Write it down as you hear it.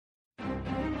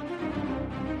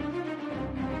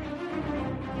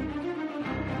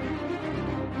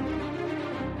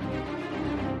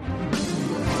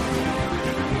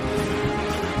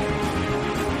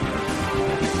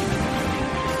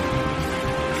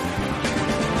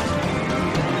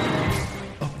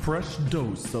fresh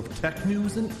dose of tech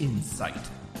news and insight.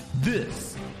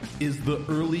 This is the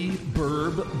Early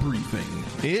Burb Briefing.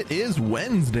 It is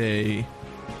Wednesday,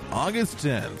 August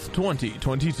 10th,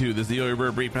 2022. This is the Early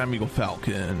Burb Briefing. I'm Eagle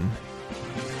Falcon.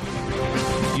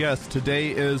 Yes,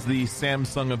 today is the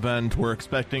Samsung event. We're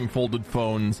expecting folded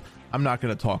phones. I'm not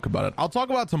going to talk about it. I'll talk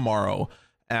about it tomorrow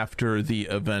after the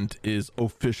event is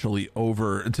officially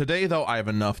over. Today, though, I have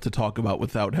enough to talk about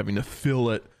without having to fill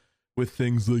it with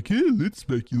things like, hey, let's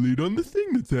speculate on the thing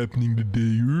that's happening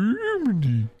today.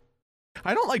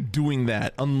 I don't like doing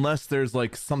that unless there's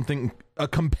like something, a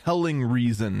compelling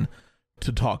reason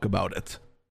to talk about it.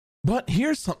 But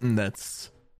here's something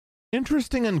that's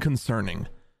interesting and concerning.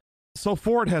 So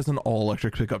Ford has an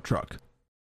all-electric pickup truck.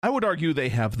 I would argue they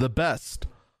have the best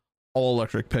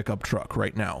all-electric pickup truck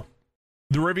right now.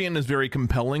 The Rivian is very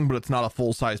compelling, but it's not a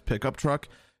full-size pickup truck,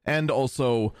 and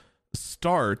also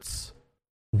starts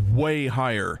way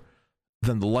higher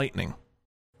than the Lightning.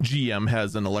 GM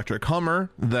has an electric Hummer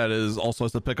that is also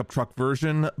a pickup truck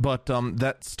version, but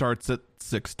that starts at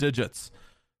 6 digits.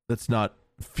 That's not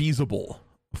feasible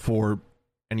for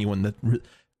anyone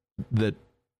that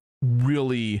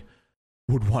really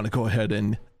would want to go ahead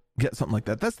and get something like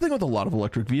that. That's the thing with a lot of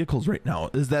electric vehicles right now,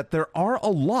 is that there are a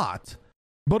lot,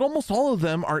 but almost all of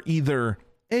them are either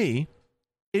A,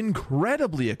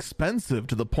 incredibly expensive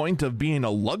to the point of being a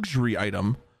luxury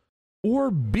item,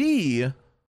 or B,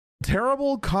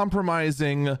 terrible,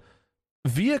 compromising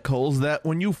vehicles that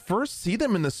when you first see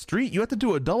them in the street, you have to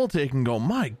do a double take and go,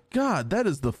 my God, that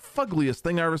is the fuggliest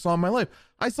thing I ever saw in my life.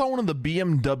 I saw one of the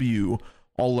BMW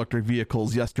all-electric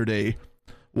vehicles yesterday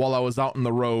while I was out on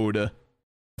the road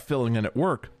filling in at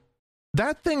work.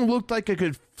 That thing looked like it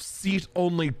could seat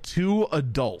only 2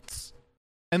 adults.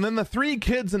 And then the 3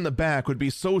 kids in the back would be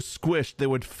so squished they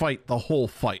would fight the whole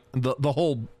fight, the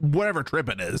whole whatever trip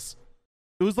it is.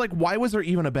 It was like, why was there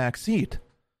even a back seat?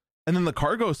 And then the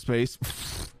cargo space,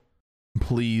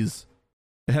 please.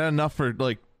 It had enough for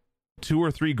like 2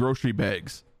 or 3 grocery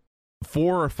bags.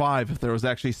 4 or 5 if there was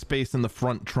actually space in the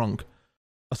front trunk,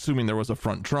 assuming there was a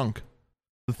front trunk.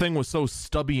 The thing was so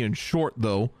stubby and short,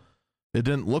 though, it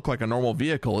didn't look like a normal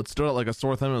vehicle. It stood out like a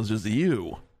sore thumb. It was just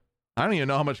you. I don't even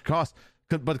know how much it costs,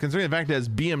 but considering the fact that it has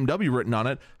BMW written on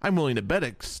it, I'm willing to bet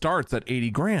it starts at 80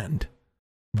 grand.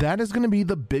 That is going to be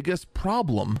the biggest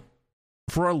problem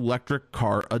for electric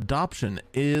car adoption,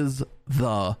 is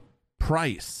the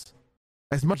price.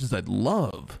 As much as I'd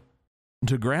love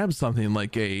to grab something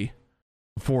like a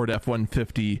Ford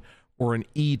F-150 or an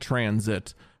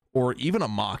E-Transit or even a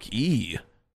Mach-E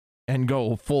and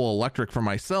go full electric for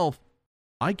myself,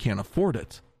 I can't afford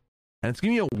it. And it's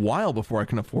going to be a while before I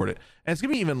can afford it. And it's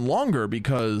going to be even longer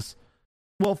because,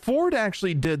 well, Ford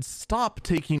actually did stop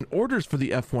taking orders for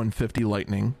the F-150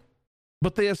 Lightning,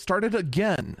 but they have started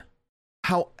again.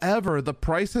 However, the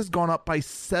price has gone up by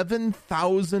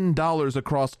 $7,000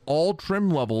 across all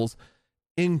trim levels,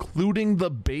 including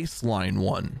the baseline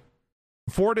one.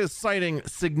 Ford is citing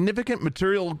significant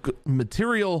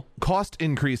material cost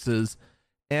increases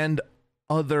and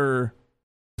other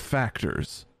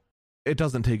factors. It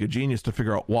doesn't take a genius to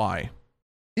figure out why.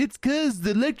 It's because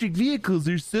the electric vehicles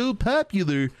are so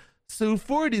popular, so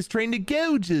Ford is trying to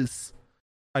gouge us.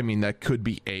 I mean, that could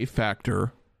be a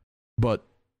factor, but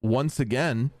once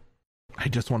again, I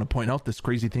just want to point out this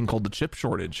crazy thing called the chip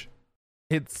shortage.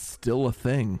 It's still a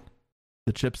thing.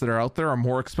 The chips that are out there are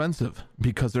more expensive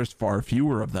because there's far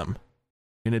fewer of them.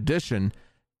 In addition,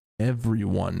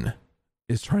 everyone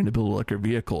is trying to build electric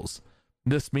vehicles.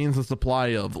 This means the supply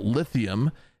of lithium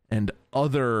and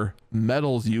other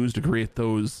metals used to create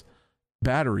those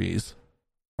batteries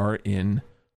are in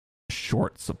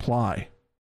short supply.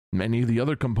 Many of the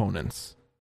other components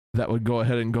that would go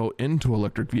ahead and go into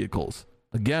electric vehicles,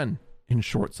 again, in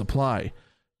short supply.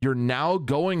 You're now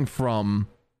going from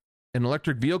an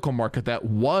electric vehicle market that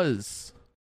was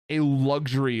a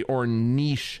luxury or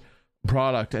niche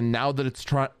product, and now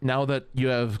that now that you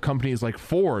have companies like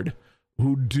Ford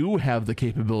who do have the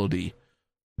capability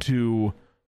to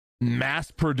mass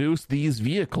produce these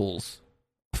vehicles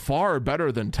far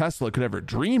better than Tesla could ever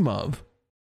dream of,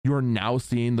 you're now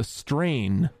seeing the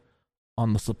strain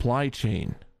on the supply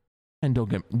chain. And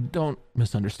don't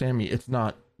misunderstand me, it's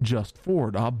not just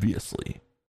Ford, obviously.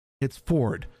 It's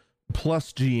Ford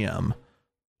plus GM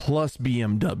plus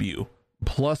BMW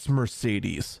plus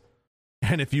Mercedes.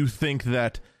 And if you think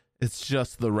that it's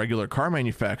just the regular car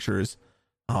manufacturers,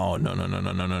 oh,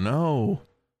 no.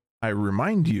 I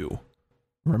remind you,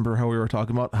 remember how we were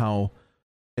talking about how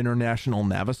International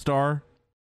Navistar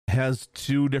has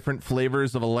 2 different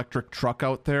flavors of electric truck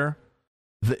out there?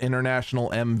 The International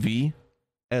MV,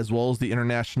 as well as the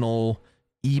International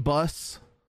E-Bus.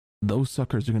 those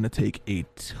suckers are going to take a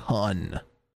ton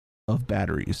of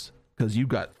batteries because you've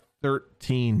got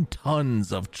 13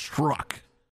 tons of truck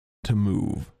to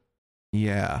move.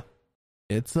 Yeah,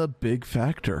 it's a big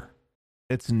factor.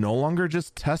 It's no longer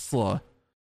just Tesla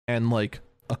and like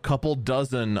a couple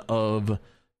dozen of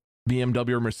BMW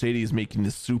or Mercedes making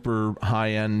the super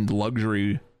high-end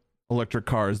luxury electric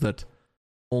cars that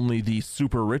only the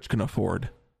super rich can afford.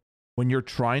 When you're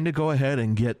trying to go ahead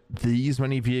and get these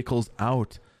many vehicles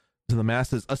out to the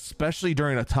masses, especially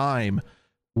during a time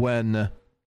when,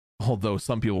 although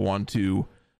some people want to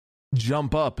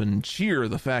jump up and cheer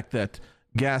the fact that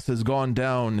gas has gone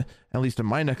down, at least in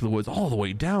my neck of the woods, all the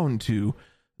way down to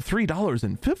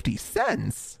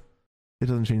 $3.50. It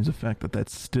doesn't change the fact that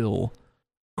that's still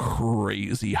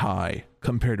crazy high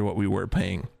compared to what we were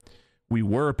paying. We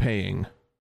were paying,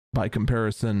 by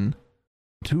comparison,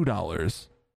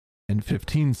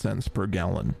 $2.15 per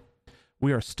gallon.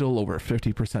 We are still over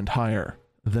 50% higher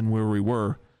than where we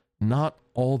were not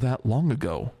all that long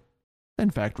ago. In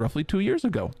fact, roughly 2 years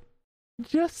ago.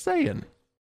 Just saying.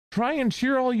 Try and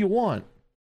cheer all you want,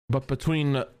 but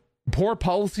between poor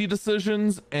policy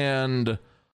decisions and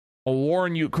a war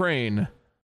in Ukraine,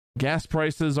 gas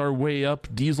prices are way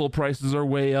up, diesel prices are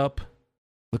way up,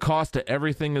 the cost of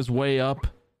everything is way up,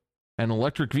 and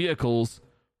electric vehicles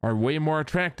are way more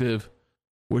attractive,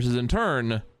 which is in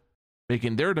turn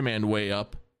making their demand way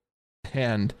up.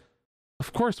 And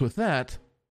of course, with that,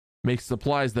 makes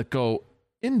supplies that go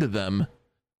into them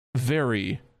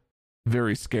very,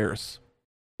 very scarce.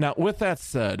 Now, with that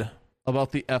said,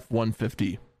 about the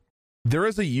F-150, there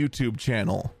is a YouTube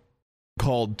channel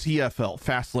called TFL,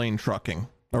 Fast Lane Trucking.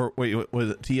 Or wait, what was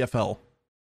it? TFL.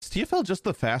 Is TFL just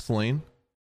the fast lane?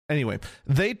 Anyway,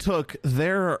 they took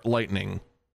their Lightning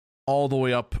all the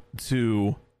way up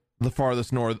to the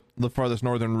farthest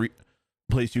northern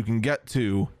place you can get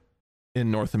to in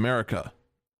North America,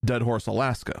 Dead Horse,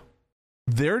 Alaska.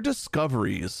 Their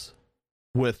discoveries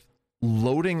with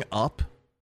loading up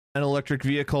an electric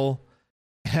vehicle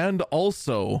and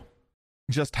also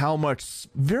just how much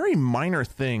very minor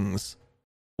things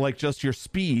like just your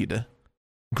speed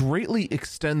greatly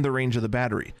extend the range of the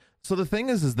battery. So the thing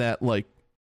is that like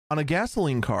on a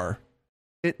gasoline car,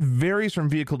 it varies from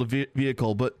vehicle to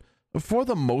vehicle, but for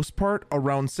the most part,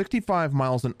 around 65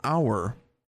 miles an hour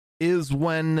is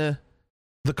when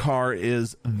the car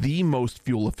is the most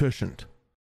fuel efficient,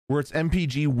 where its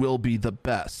MPG will be the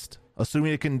best,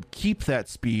 assuming it can keep that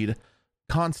speed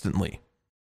constantly.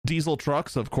 Diesel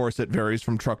trucks, of course, it varies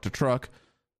from truck to truck,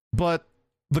 but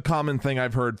the common thing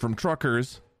I've heard from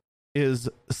truckers is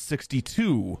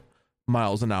 62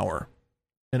 miles an hour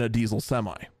in a diesel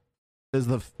semi is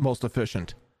the most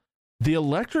efficient. The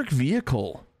electric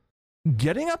vehicle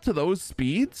getting up to those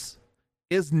speeds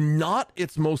is not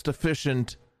its most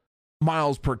efficient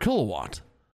miles per kilowatt,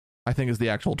 I think is the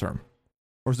actual term.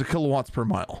 Or is it kilowatts per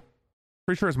mile?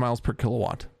 Pretty sure it's miles per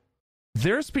kilowatt.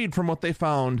 Their speed, from what they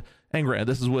found, and granted,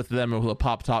 this is with them with a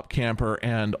pop-top camper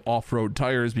and off-road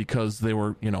tires because they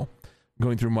were,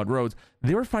 going through mud roads,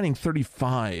 they were finding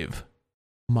 35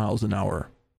 miles an hour,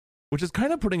 which is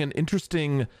kind of putting an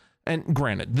interesting, and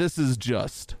granted, this is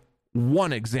just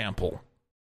one example.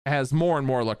 As more and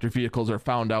more electric vehicles are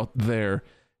found out there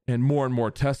and more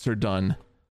tests are done,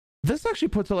 this actually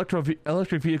puts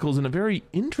electric vehicles in a very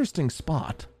interesting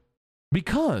spot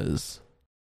because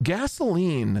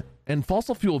gasoline and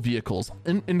fossil fuel vehicles,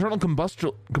 internal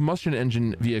combustion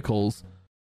engine vehicles,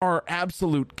 are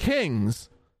absolute kings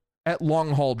at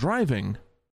long haul driving,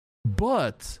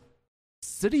 but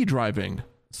city driving,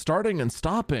 starting and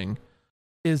stopping,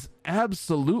 is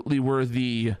absolutely where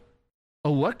the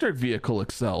electric vehicle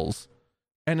excels.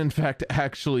 And in fact,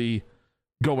 actually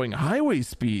going highway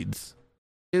speeds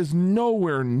is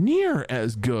nowhere near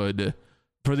as good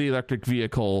for the electric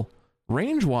vehicle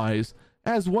range wise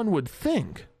as one would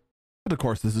think. But of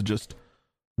course, this is just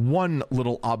one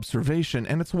little observation,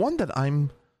 and it's one that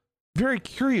I'm very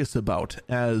curious about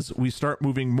as we start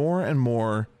moving more and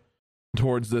more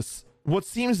towards this, what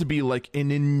seems to be like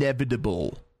an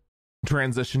inevitable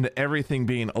transition to everything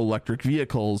being electric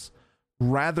vehicles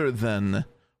rather than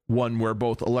one where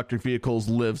both electric vehicles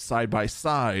live side by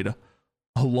side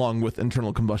along with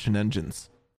internal combustion engines.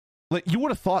 Like, you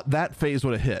would have thought that phase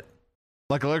would have hit.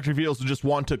 Like, electric vehicles would just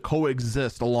want to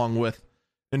coexist along with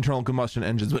internal combustion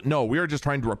engines. But no, we are just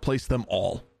trying to replace them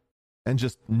all and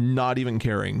just not even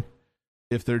caring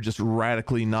if they're just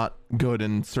radically not good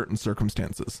in certain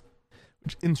circumstances.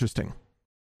 Which is interesting.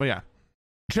 But yeah,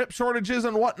 chip shortages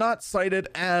and whatnot cited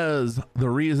as the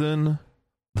reason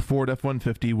the Ford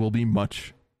F-150 will be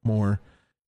much more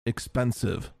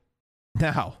expensive.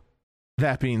 Now,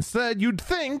 that being said, you'd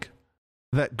think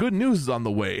that good news is on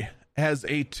the way, as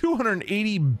a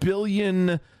 $280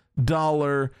 billion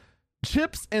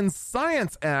CHIPS and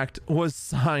Science Act was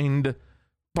signed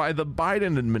by the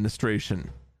Biden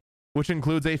administration, which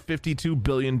includes a $52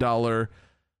 billion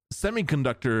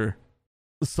semiconductor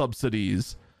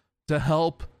subsidies to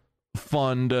help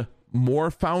fund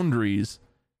more foundries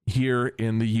here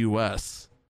in the US.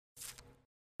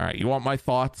 All right, you want my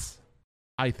thoughts?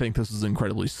 I think this is an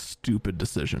incredibly stupid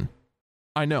decision.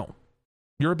 I know.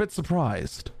 You're a bit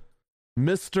surprised.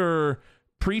 Mr.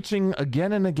 Preaching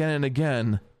again and again and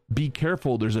again, be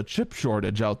careful, there's a chip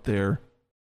shortage out there,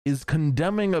 is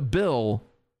condemning a bill,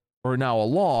 or now a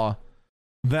law,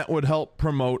 that would help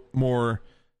promote more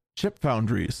chip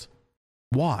foundries.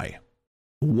 Why?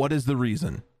 What is the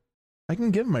reason? I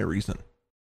can give my reason.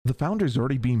 The foundries are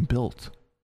already being built.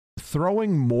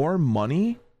 Throwing more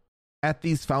money at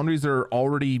these foundries that are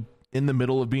already in the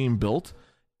middle of being built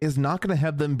is not going to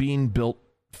have them being built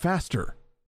faster.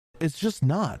 It's just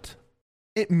not.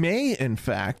 It may, in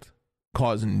fact,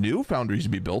 cause new foundries to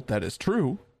be built. That is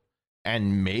true.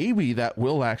 And maybe that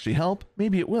will actually help.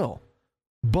 Maybe it will.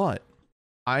 But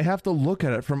I have to look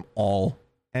at it from all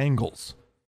angles.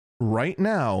 Right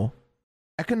now,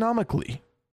 economically,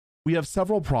 we have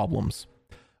several problems.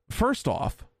 First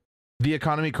off, the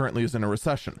economy currently is in a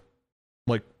recession.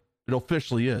 Like, it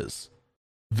officially is.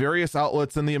 Various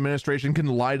outlets in the administration can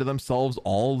lie to themselves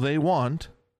all they want,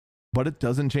 but it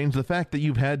doesn't change the fact that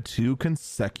you've had 2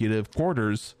 consecutive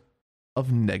quarters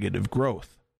of negative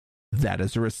growth. That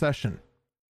is a recession.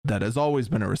 That has always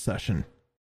been a recession.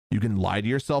 You can lie to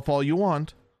yourself all you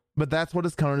want, but that's what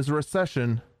is counted as a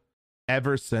recession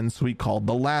ever since we called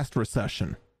the last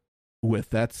recession. With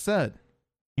that said,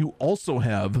 you also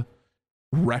have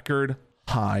record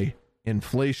high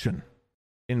inflation.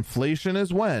 Inflation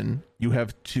is when you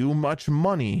have too much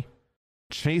money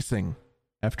chasing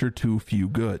after too few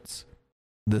goods.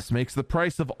 This makes the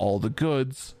price of all the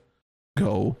goods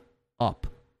go up.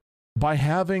 By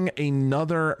having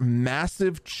another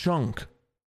massive chunk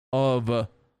of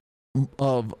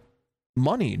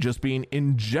money just being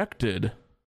injected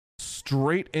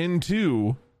straight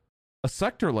into a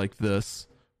sector like this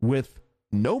with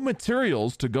no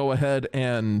materials to go ahead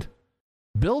and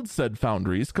build said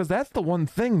foundries, because that's the one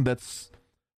thing that's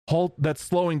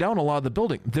slowing down a lot of the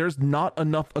building. There's not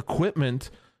enough equipment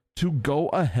to go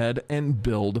ahead and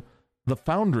build the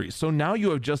foundries. So now you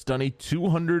have just done a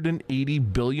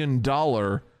 $280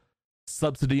 billion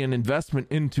subsidy and investment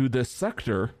into this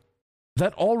sector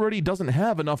that already doesn't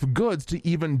have enough goods to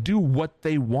even do what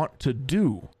they want to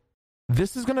do.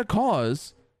 This is going to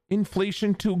cause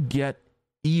inflation to get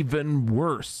even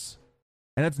worse.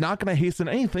 And it's not going to hasten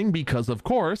anything because, of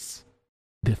course,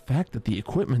 the fact that the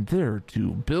equipment there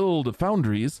to build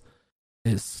foundries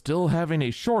is still having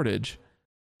a shortage,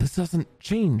 this doesn't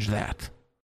change that.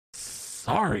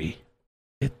 Sorry,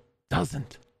 it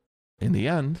doesn't. In the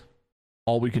end,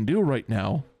 all we can do right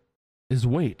now is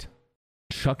wait.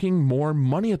 Chucking more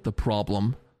money at the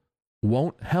problem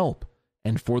won't help,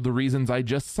 and for the reasons I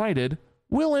just cited,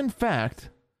 will in fact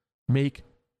make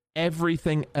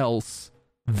everything else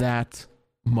that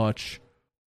much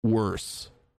worse.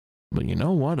 But you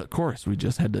know what? Of course, we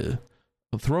just had to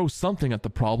throw something at the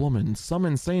problem in some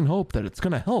insane hope that it's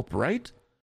going to help, right?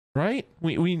 Right?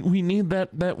 We need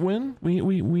that win. We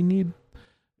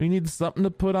need something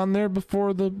to put on there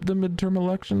before the midterm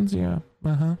elections. Yeah.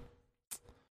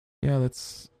 Yeah,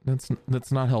 that's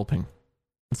not helping.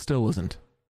 It still isn't.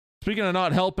 Speaking of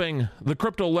not helping, the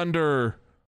crypto lender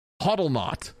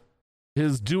Hodlnaut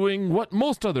is doing what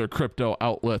most other crypto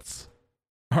outlets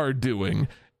are doing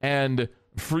and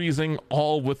freezing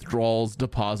all withdrawals,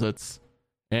 deposits,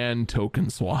 and token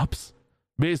swaps.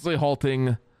 Basically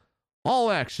halting all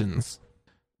actions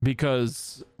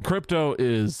because crypto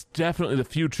is definitely the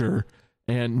future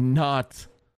and not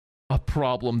a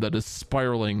problem that is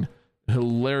spiraling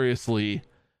hilariously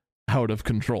out of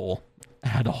control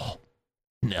at all.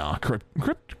 No,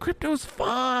 crypto's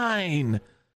fine.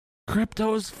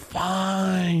 Crypto's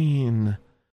fine.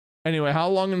 Anyway, how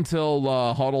long until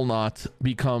Hodlnaut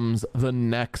becomes the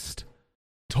next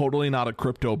totally not a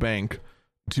crypto bank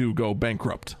to go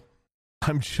bankrupt?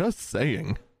 I'm just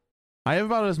saying. I have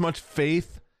about as much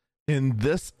faith in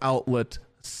this outlet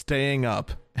staying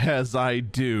up as I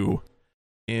do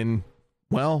in,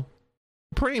 well,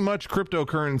 pretty much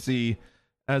cryptocurrency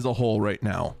as a whole right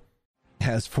now.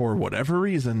 As for whatever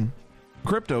reason,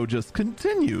 crypto just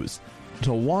continues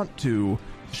to want to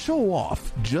show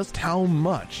off just how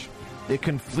much it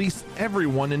can fleece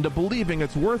everyone into believing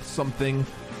it's worth something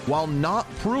while not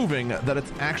proving that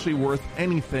it's actually worth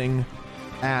anything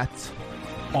at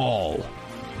all.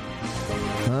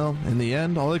 Well, in the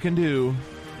end, all I can do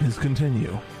is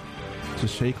continue to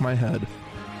shake my head.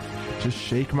 Just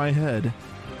shake my head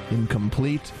in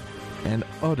complete and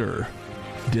utter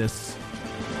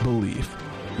disbelief.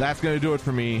 That's going to do it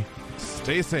for me.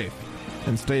 Stay safe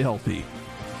and stay healthy.